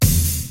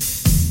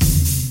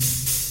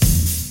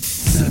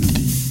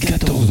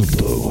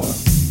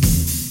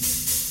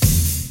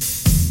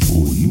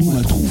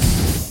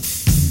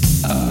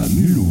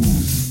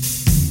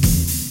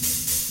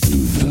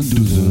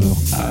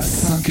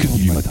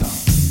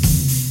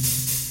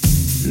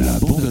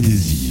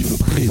adhésive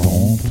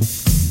présente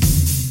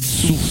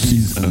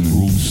Sources and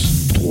Rules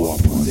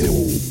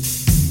 3.0.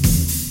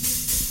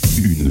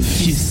 Une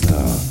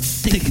fiesta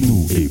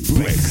techno et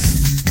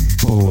breaks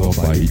powered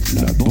by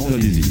la bande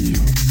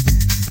adhésive.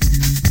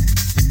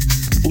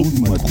 On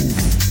trouve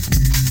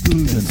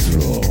deux dance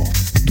floors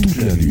toute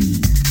la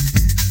nuit.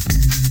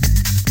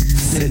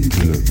 Scène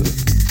club.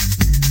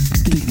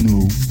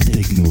 Techno,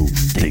 techno,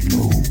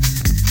 techno.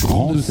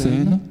 Grande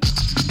scène,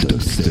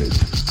 dubstep,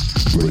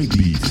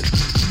 breakbeat,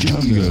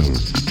 jungle,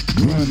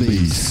 drum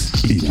bass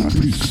et bien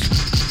plus.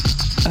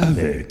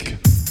 Avec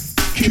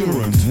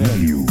Current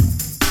Value,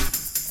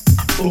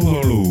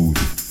 Overload,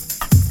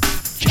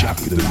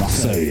 Jack de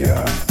Marseille,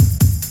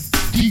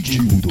 DJ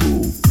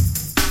Udo,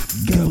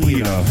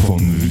 Gabriela von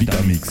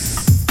Vitamix,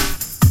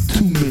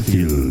 Two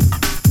Methyl,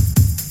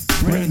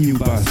 Brand New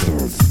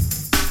Bastards,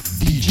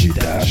 DJ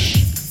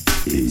Dash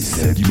et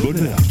Seb du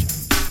Bolberg.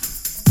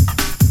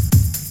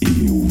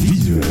 Et au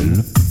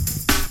visuel,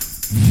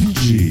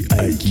 VJ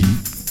Aiki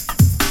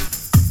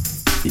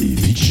et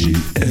VJ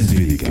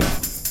SVDK.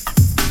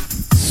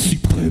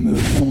 Suprême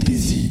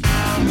Fantasy,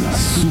 la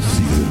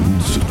Sources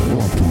Rules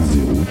 3.0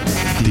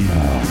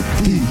 démarre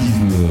dès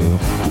 19h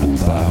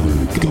au bar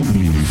Le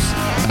Gambrinus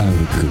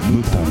avec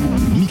notamment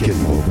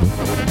Michael Rob,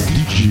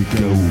 DJ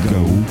KO,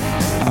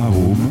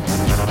 Arome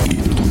et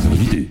d'autres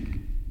invités.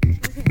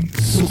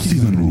 Sources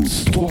Rules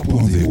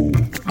 3.0,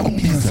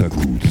 combien ça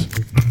coûte?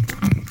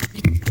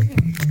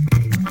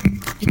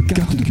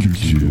 Carte de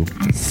culture,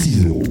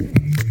 6 €.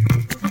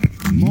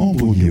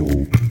 Membre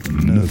Hiero,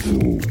 9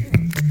 €.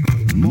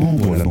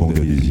 Membre à la bande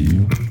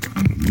adhésive,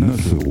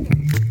 9 €.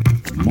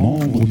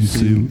 Membre du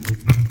CE,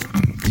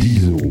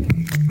 10 €.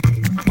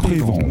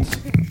 Prévente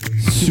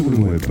sur le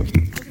web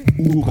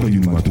ou auprès du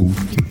Matouf,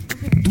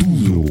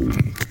 12 €.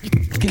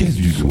 Caisse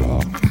du soir,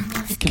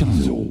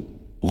 15 €.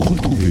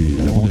 Retrouvez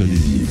la bande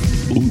adhésive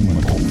au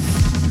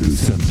Matouf le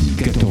samedi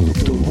 14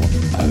 octobre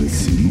avec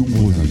ses nombreux